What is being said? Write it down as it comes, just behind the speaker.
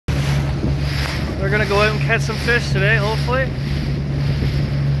We're gonna go out and catch some fish today, hopefully.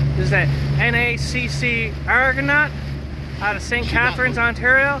 This is that NACC Argonaut out of St. Catharines,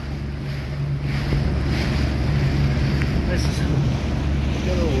 Ontario. This is...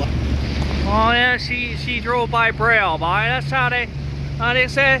 Oh yeah, she drove by Braille, boy. That's how they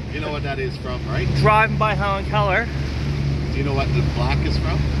say. You know what that is from, right? Driving by Helen Keller. Do you know what the black is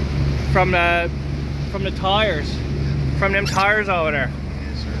from? From the tires. From them tires over there.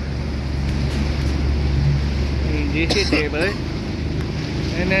 Yes, sir. You sit there, buddy.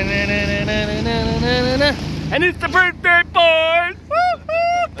 And it's the birthday boys!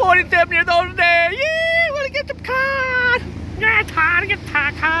 Woo-hoo! 47 years old today! Yeah! Wanna get the card! Yeah, time to get the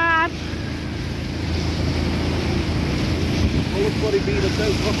card! Everybody beat us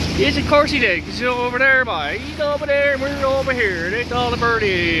out. Yes, of course he did. He's over there, boy. He's over there, and we're over here. That's all the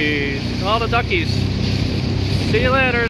birdies. All the duckies. See you later.